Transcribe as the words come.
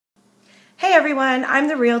Hey everyone, I'm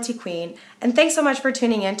the Realty Queen, and thanks so much for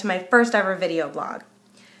tuning in to my first ever video blog.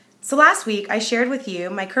 So last week I shared with you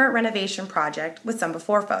my current renovation project with some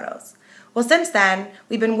before photos. Well, since then,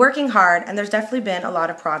 we've been working hard and there's definitely been a lot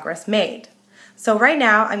of progress made. So right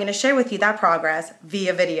now, I'm going to share with you that progress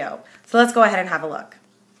via video. So let's go ahead and have a look.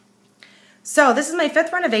 So this is my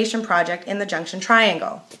 5th renovation project in the Junction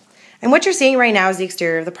Triangle. And what you're seeing right now is the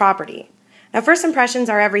exterior of the property. Now, first impressions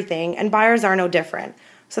are everything, and buyers are no different.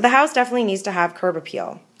 So the house definitely needs to have curb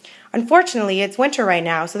appeal. Unfortunately, it's winter right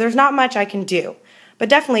now, so there's not much I can do. But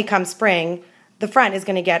definitely come spring, the front is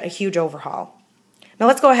going to get a huge overhaul. Now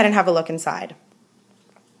let's go ahead and have a look inside.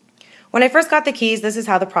 When I first got the keys, this is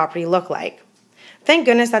how the property looked like. Thank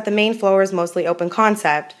goodness that the main floor is mostly open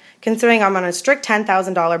concept, considering I'm on a strict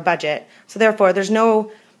 $10,000 budget, so therefore there's no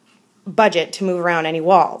budget to move around any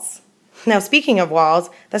walls. Now speaking of walls,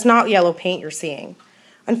 that's not yellow paint you're seeing.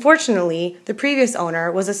 Unfortunately, the previous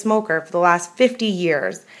owner was a smoker for the last 50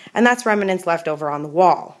 years, and that's remnants left over on the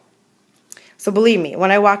wall. So believe me,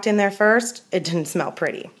 when I walked in there first, it didn't smell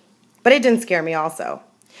pretty. But it didn't scare me also.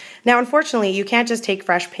 Now, unfortunately, you can't just take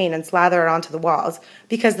fresh paint and slather it onto the walls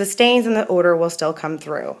because the stains and the odor will still come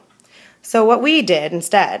through. So what we did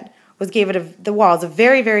instead was gave the walls a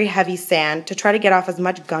very, very heavy sand to try to get off as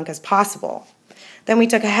much gunk as possible. Then we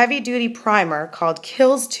took a heavy-duty primer called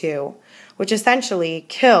Kills 2, which essentially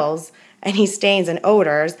kills any stains and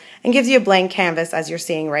odors and gives you a blank canvas as you're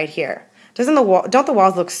seeing right here. Don't the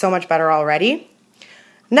walls look so much better already?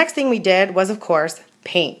 Next thing we did was, of course,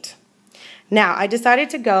 paint. Now, I decided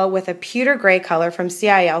to go with a pewter gray color from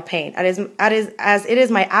CIL paint, as it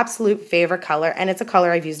is my absolute favorite color, and it's a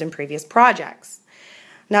color I've used in previous projects.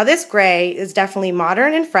 Now, this gray is definitely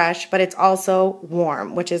modern and fresh, but it's also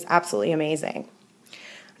warm, which is absolutely amazing.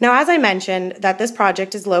 Now, as I mentioned, that this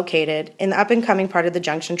project is located in the up-and-coming part of the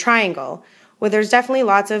Junction Triangle, where there's definitely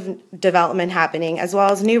lots of development happening, as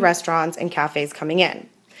well as new restaurants and cafes coming in.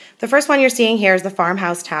 The first one you're seeing here is the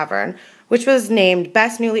Farmhouse Tavern, which was named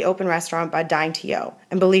Best Newly Open Restaurant by Dine to Yo,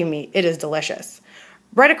 and believe me, it is delicious.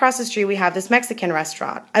 Right across the street, we have this Mexican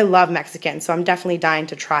restaurant. I love Mexican, so I'm definitely dying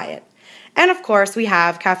to try it. And of course, we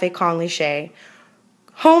have Cafe Con Leche,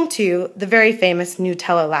 home to the very famous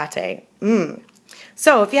Nutella latte.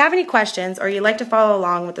 So if you have any questions or you'd like to follow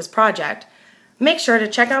along with this project, make sure to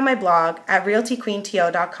check out my blog at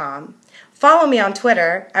realtyqueento.com, follow me on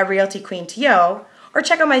Twitter at realtyqueento, or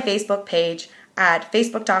check out my Facebook page at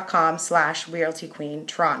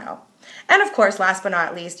facebook.com/realtyqueentoronto. And of course, last but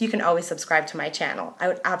not least, you can always subscribe to my channel. I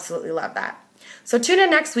would absolutely love that. So tune in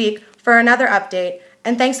next week for another update,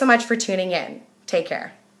 and thanks so much for tuning in. Take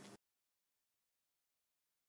care.